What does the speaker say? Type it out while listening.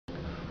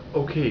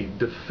Okay,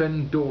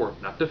 Defendor,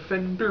 not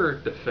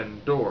Defender,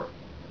 Defendor.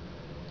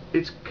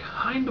 It's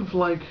kind of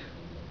like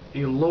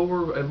a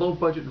low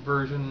budget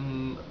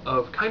version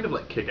of kind of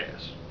like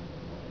Kick-Ass.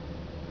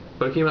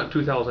 But it came out in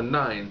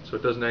 2009, so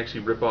it doesn't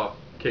actually rip off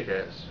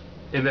Kick-Ass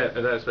in that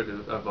aspect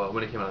of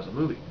when it came out as a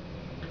movie.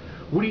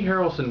 Woody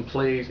Harrelson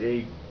plays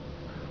a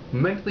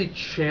mentally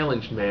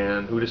challenged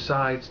man who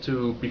decides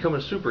to become a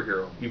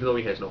superhero, even though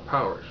he has no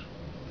powers.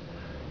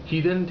 He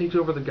then takes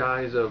over the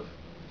guise of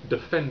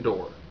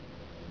Defendor,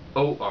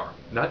 O-R,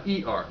 not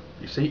E-R.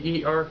 If you say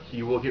E-R,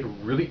 he will get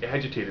really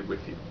agitated with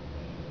you.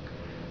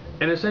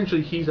 And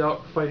essentially, he's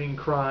out fighting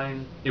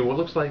crime in what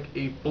looks like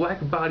a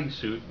black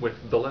bodysuit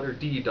with the letter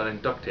D done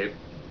in duct tape,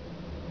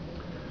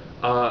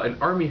 an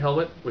army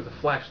helmet with a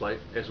flashlight,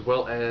 as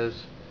well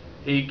as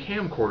a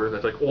camcorder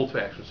that's like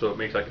old-fashioned, so it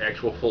makes like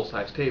actual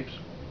full-size tapes,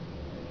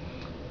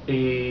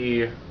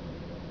 a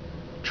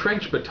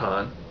trench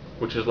baton,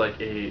 which is like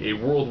a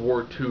World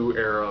War II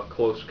era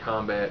close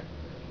combat.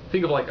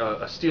 Think of like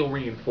a steel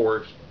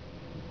reinforced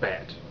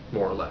bat,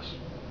 more or less.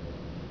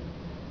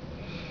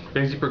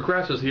 And as he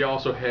progresses, he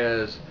also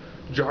has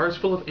jars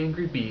full of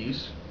angry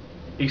bees,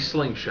 a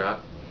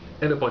slingshot,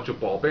 and a bunch of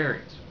ball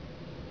bearings.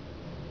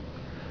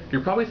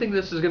 You're probably thinking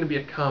this is going to be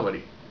a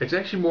comedy. It's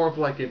actually more of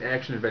like an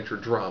action-adventure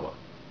drama.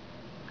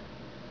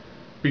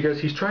 Because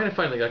he's trying to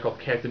find a guy called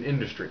Captain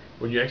Industry.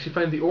 When you actually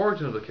find the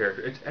origin of the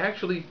character, it's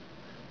actually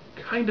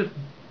kind of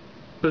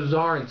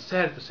bizarre and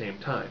sad at the same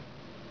time.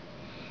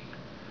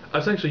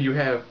 Essentially, you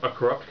have a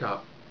corrupt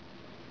cop.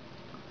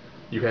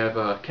 You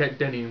have Kat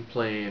Denning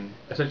playing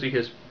essentially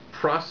his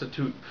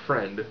prostitute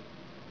friend.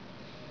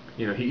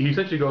 You know, he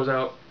essentially goes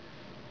out,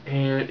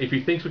 and if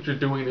he thinks what you're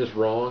doing is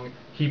wrong,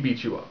 he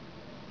beats you up.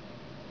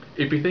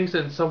 If he thinks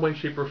that in some way,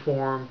 shape, or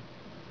form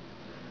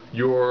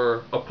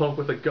you're a punk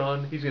with a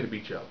gun, he's going to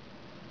beat you up.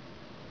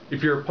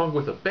 If you're a punk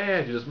with a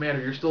badge, it doesn't matter,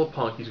 you're still a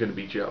punk, he's going to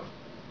beat you up.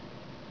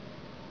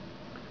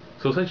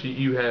 So essentially,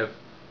 you have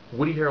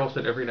Woody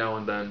Harrelson every now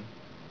and then,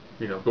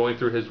 you know, going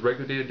through his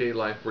regular day-to-day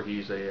life where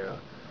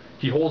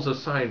he holds a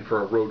sign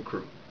for a road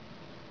crew.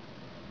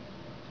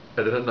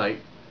 And then at night,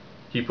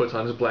 he puts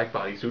on his black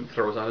bodysuit,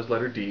 throws on his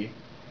letter D,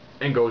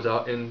 and goes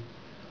out and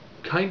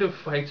kind of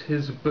fights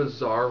his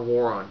bizarre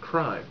war on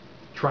crime,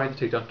 trying to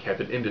take down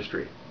Captain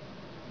Industry.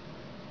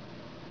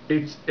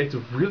 It's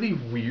really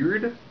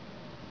weird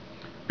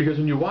because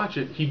when you watch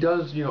it, he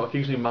does, you know,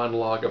 occasionally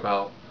monologue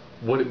about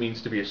what it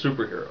means to be a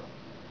superhero.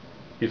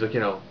 He's like, you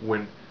know,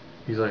 when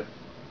he's like,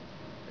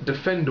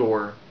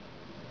 Defendor,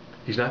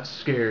 he's not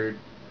scared,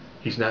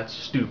 he's not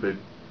stupid.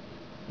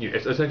 You know,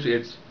 essentially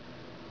it's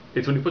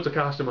when he puts a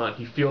costume on,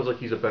 he feels like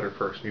he's a better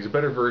person. He's a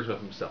better version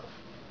of himself.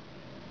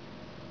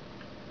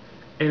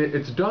 And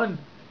it's done.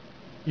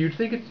 You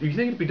think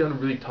it'd be done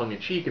really tongue in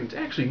cheek, and it's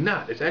actually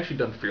not. It's actually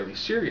done fairly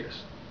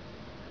serious.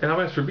 And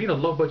as for being a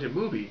low budget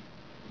movie,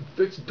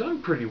 it's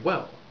done pretty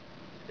well.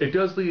 It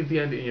does leave the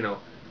end. You know,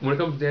 when it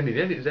comes to the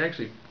ending is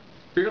actually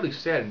fairly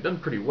sad and done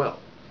pretty well.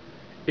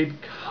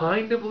 It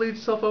kind of leaves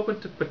itself open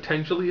to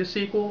potentially a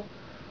sequel.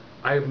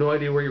 I have no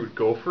idea where you would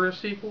go for a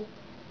sequel,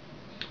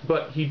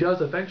 but he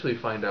does eventually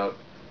find out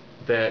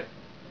that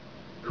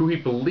who he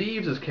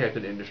believes is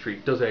Captain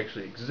Industry does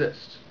actually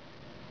exist.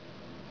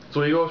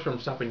 So he goes from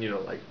stopping, you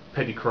know, like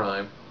petty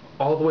crime,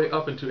 all the way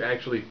up into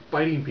actually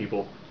fighting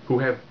people who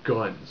have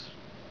guns.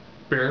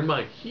 Bear in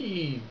mind,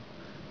 he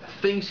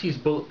thinks he's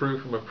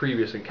bulletproof from a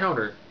previous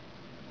encounter,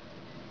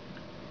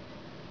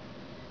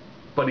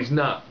 but he's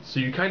not. So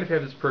you kind of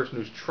have this person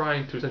who's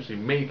trying to essentially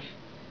make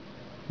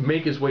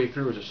his way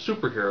through as a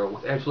superhero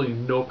with absolutely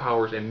no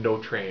powers and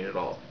no training at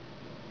all.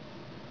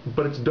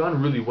 But it's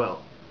done really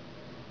well.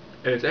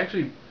 And it's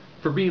actually,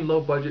 for being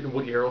low budget and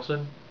Woody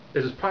Harrelson,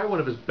 this is probably one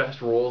of his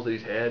best roles that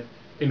he's had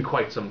in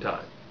quite some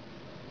time.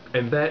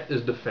 And that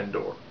is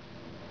Defendor.